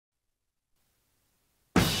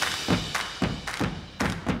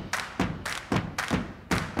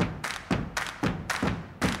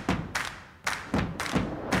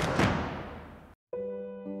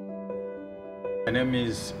My name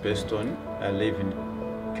is Beston. I live in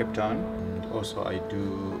Cape Town. Also, I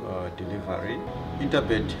do delivery.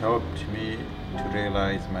 Interbet helped me to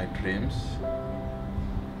realize my dreams.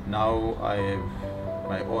 Now I have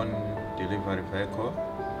my own delivery vehicle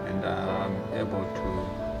and I'm able to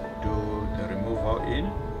do the removal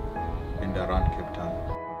in and around Cape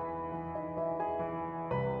Town.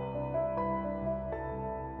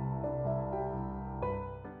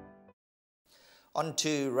 On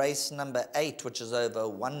to race number 8, which is over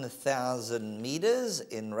 1,000 meters.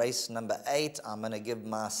 In race number 8, I'm going to give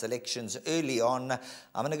my selections early on. I'm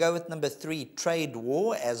going to go with number 3, Trade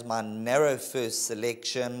War, as my narrow first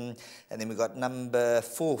selection. And then we've got number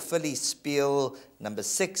 4, Philly Spiel, number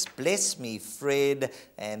 6, Bless Me Fred,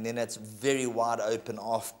 and then it's very wide open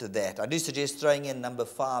after that. I do suggest throwing in number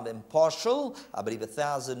 5, Impartial. I believe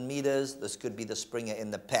 1,000 meters, this could be the springer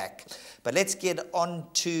in the pack. But let's get on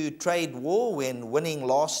to Trade War, when winning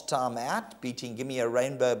last time out, beating Gimme a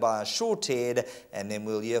Rainbow by a short head, and then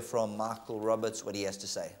we'll hear from Michael Roberts what he has to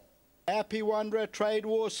say. Happy Wanderer, Trade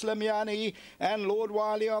War, Slimiani, and Lord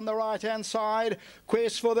Wiley on the right-hand side.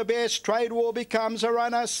 Quest for the best, Trade War becomes a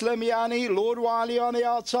runner. Slimiani, Lord Wiley on the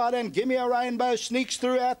outside, and Gimme a Rainbow sneaks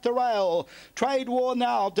through at the rail. Trade War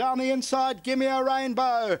now, down the inside, Gimme a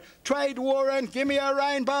Rainbow. Trade War and Gimme a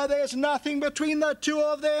Rainbow, there's nothing between the two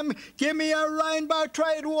of them. Gimme a Rainbow,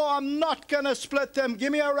 Trade War, I'm not going to split them.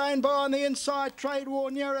 Gimme a Rainbow on the inside, Trade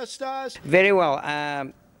War nearest us. Very well.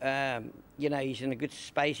 You know, he's in a good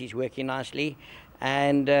space, he's working nicely,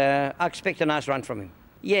 and I expect a nice run from him.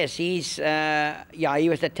 Yes, he's, yeah, he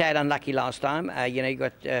was a tad unlucky last time. You know, he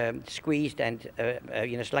got squeezed and,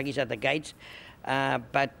 you know, sluggies at the gates,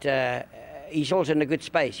 but he's also in a good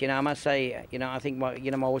space. You know, I must say, you know, I think my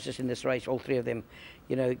horses in this race, all 3 of them,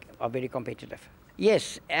 you know, are very competitive.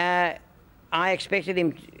 Yes, I expected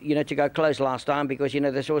him, you know, to go close last time because, you know,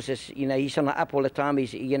 this horse is, you know, he's on the up all the time.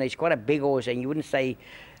 He's, you know, he's quite a big horse, and you wouldn't say,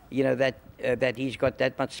 you know, that he's got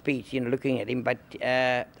that much speed, you know, looking at him. But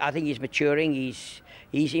I think he's maturing.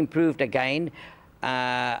 He's improved again.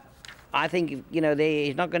 I think, you know, there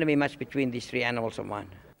is not going to be much between these 3 animals of mine.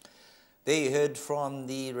 There you heard from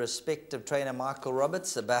the respective trainer Michael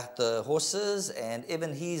Roberts about the horses, and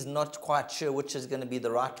even he's not quite sure which is going to be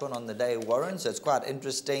the right one on the day, Warren, so it's quite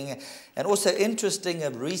interesting. And also interesting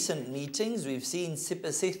of recent meetings, we've seen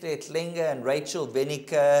Sipasihle Tlenga and Rachel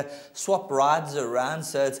Venica swap rides around,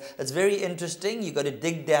 so it's very interesting. You've got to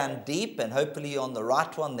dig down deep and hopefully on the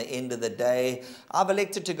right one the end of the day. I've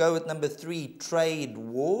elected to go with number 3, Trade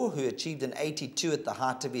War, who achieved an 82 at the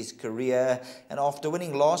height of his career, and after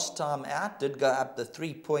winning last time out, did go up the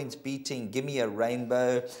 3 points, beating Gimme a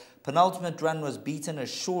Rainbow. Penultimate run was beaten a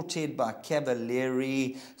short head by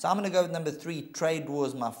Cavalieri. So I'm going to go with number 3, Trade War,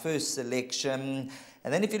 as my first selection.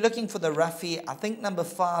 And then if you're looking for the roughie, I think number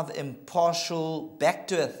 5, Impartial, back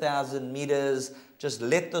to 1,000 meters. Just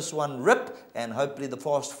let this one rip, and hopefully the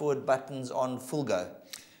fast forward button's on full go.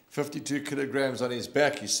 52 kilograms on his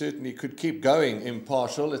back. He certainly could keep going,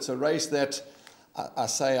 Impartial. It's a race that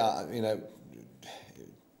you know,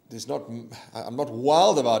 I'm not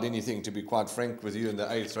wild about anything, to be quite frank with you, in the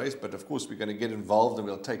 8th race, but of course we're going to get involved and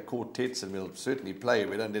we'll take quartets and we'll certainly play.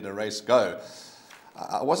 We don't let a race go.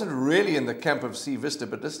 I wasn't really in the camp of Sea Vista,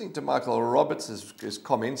 but listening to Michael Roberts'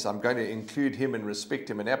 comments, I'm going to include him and respect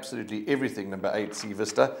him in absolutely everything, number 8, Sea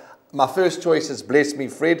Vista. My first choice is Bless Me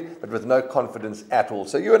Fred, but with no confidence at all.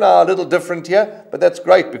 So you and I are a little different here, but that's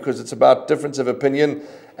great because it's about difference of opinion,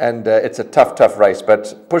 and it's a tough race.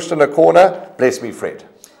 But pushed in a corner, Bless Me Fred.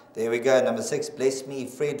 There we go, number 6, Bless Me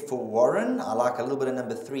Fred for Warren. I like a little bit of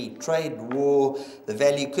number 3, Trade War. The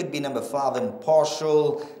value could be number 5,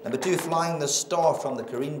 Impartial. Number 2, Flying the Star from the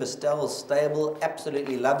Corinne Bestel stable.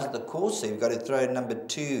 Absolutely loves the course, so you've got to throw in number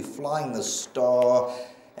 2, Flying the Star.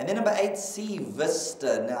 And then number 8, Sea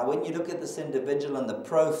Vista. Now, when you look at this individual and the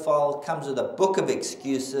profile, comes with a book of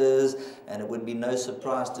excuses, and it would be no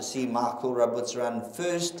surprise to see Michael Roberts run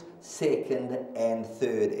 1st, 2nd, and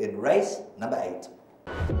 3rd in race number 8.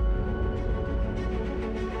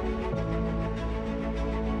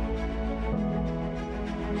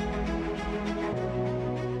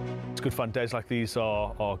 It's good fun. Days like these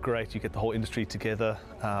are great. You get the whole industry together,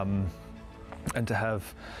 and to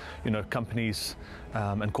have, you know, companies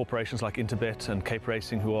and corporations like Interbet and Cape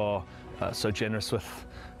Racing who are so generous with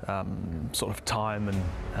sort of time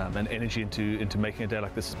and energy into making a day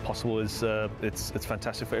like this possible is it's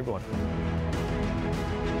fantastic for everyone.